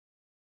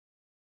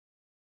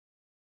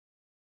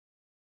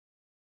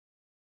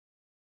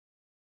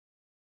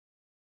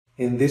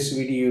In this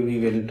video, we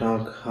will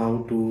talk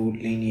how to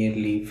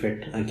linearly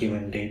fit a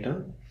given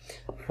data.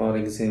 For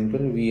example,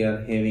 we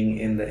are having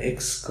in the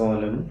X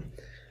column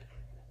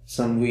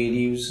some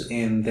values,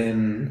 and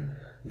then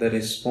the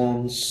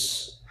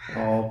response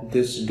of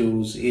this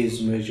dose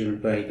is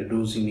measured by the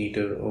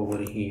dosimeter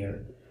over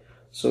here.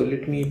 So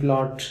let me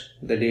plot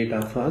the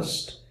data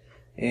first,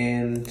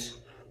 and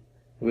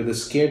with a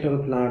scatter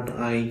plot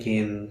I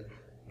can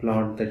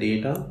plot the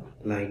data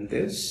like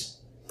this.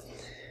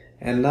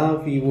 And now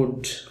we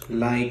would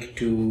like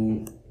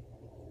to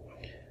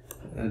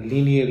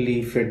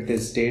linearly fit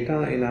this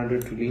data. In order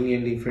to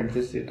linearly fit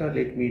this data,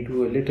 let me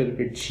do a little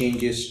bit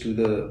changes to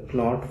the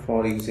plot.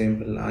 For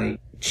example, I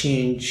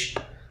change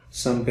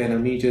some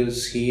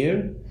parameters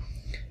here.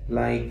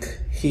 Like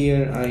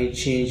here I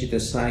change the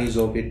size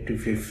of it to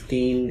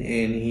 15,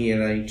 and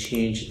here I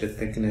change the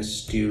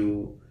thickness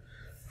to,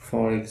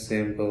 for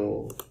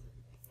example,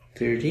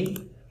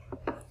 30,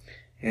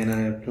 and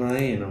I apply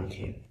and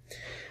OK.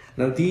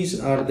 Now these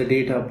are the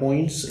data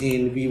points,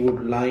 and we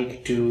would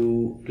like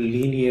to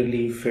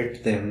linearly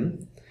fit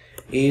them.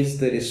 As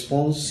the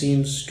response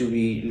seems to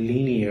be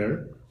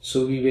linear,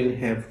 so we will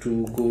have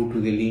to go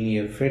to the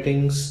linear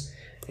fittings,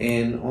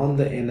 and on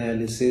the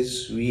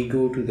analysis we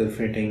go to the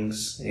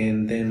fittings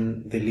and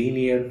then the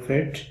linear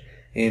fit,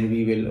 and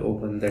we will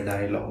open the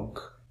dialog.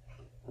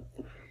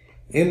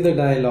 In the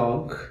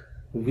dialog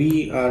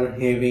we are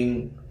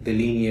having the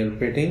linear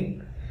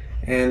fitting,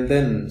 and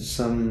then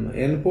some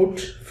input,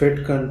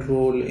 fit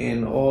control,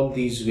 and all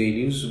these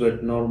values.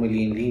 But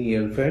normally in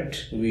linear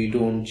fit we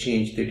don't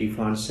change the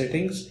default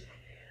settings.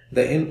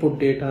 The input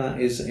data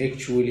is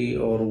actually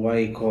our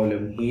Y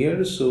column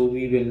here, so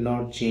we will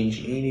not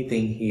change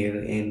anything here,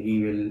 and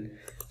we will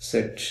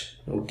set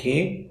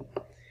OK.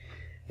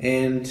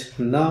 And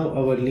now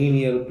our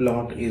linear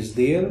plot is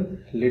there.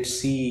 Let's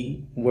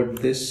see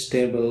what this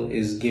table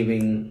is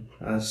giving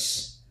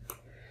us.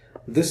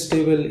 This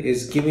table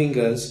is giving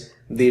us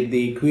that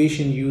the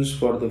equation used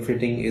for the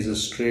fitting is a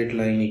straight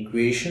line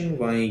equation,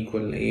 y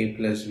equal a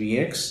plus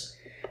bx,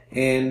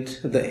 and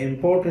the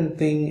important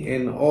thing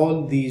in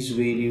all these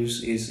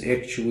values is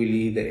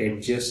actually the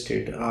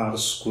adjusted r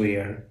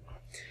square.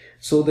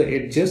 So the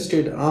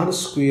adjusted r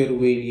square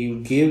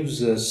value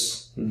gives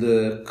us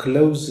the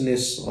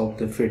closeness of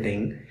the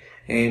fitting,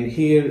 and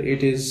here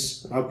it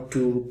is up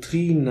to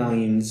 3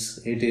 nines.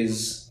 It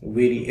is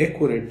very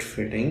accurate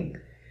fitting.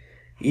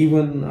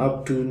 Even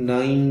up to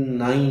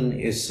 9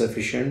 is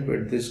sufficient,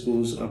 but this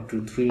goes up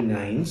to 3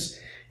 nines,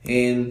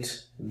 and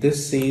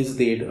this says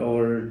that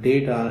our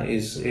data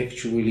is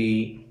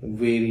actually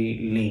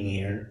very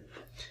linear.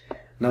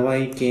 Now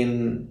I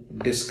can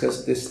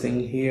discuss this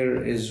thing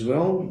here as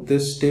well.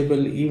 This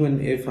table, even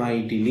if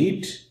I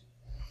delete,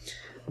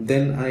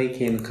 then I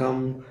can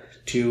come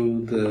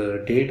to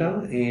the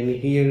data, and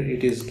here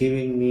it is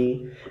giving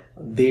me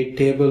the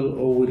table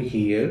over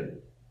here,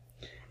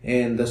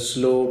 and the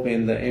slope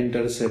and the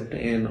intercept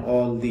and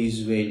all these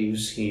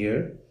values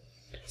here.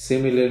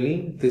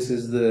 Similarly, this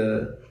is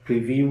the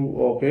preview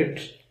of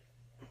it,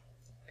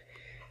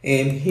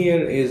 and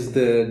here is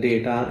the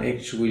data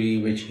actually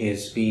which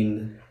has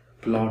been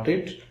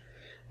plotted.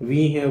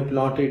 We have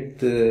plotted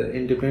the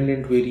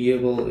independent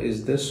variable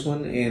is this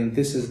one, and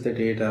this is the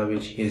data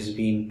which has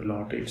been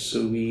plotted,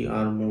 so we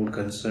are more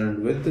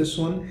concerned with this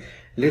one.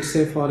 Let's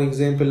say, for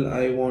example,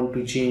 I want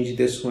to change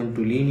this one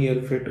to linear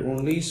fit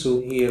only.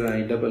 So here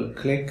I double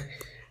click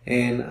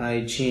and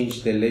I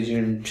change the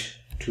legend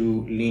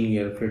to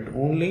linear fit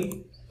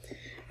only,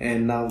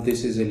 and now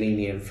this is a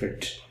linear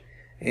fit.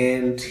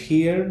 And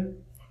here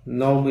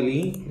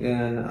normally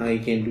I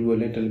can do a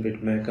little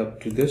bit backup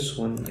to this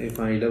one. If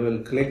I double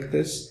click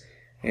this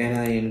and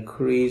I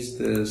increase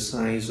the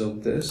size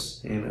of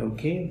this, and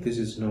OK, this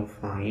is now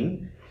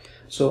fine.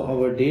 So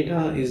our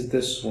data is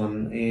this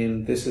one,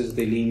 and this is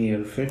the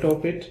linear fit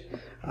of it.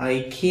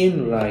 I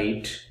can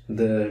write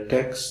the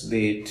text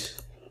that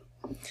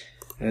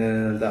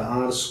the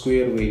r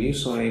square value,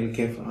 so I'll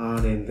give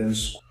r and then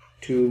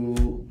to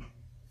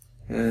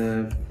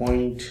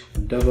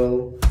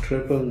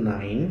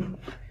 0.999,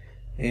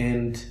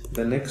 and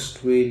the next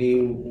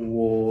value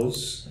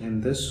was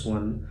in this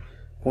one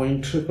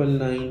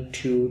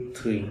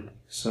 0.99923.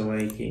 So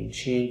I can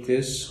change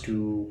this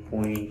to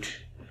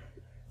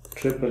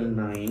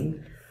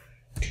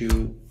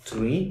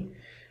 0.99923,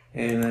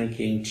 and I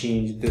can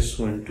change this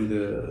one to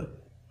the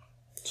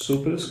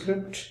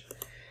superscript,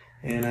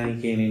 and I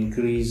can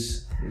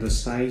increase the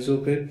size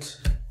of it.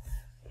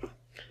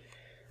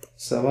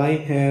 So I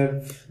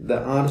have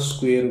the r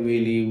square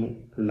value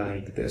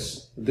like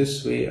this.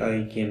 This way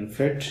I can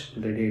fit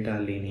the data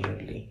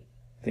linearly.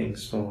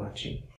 Thanks for watching.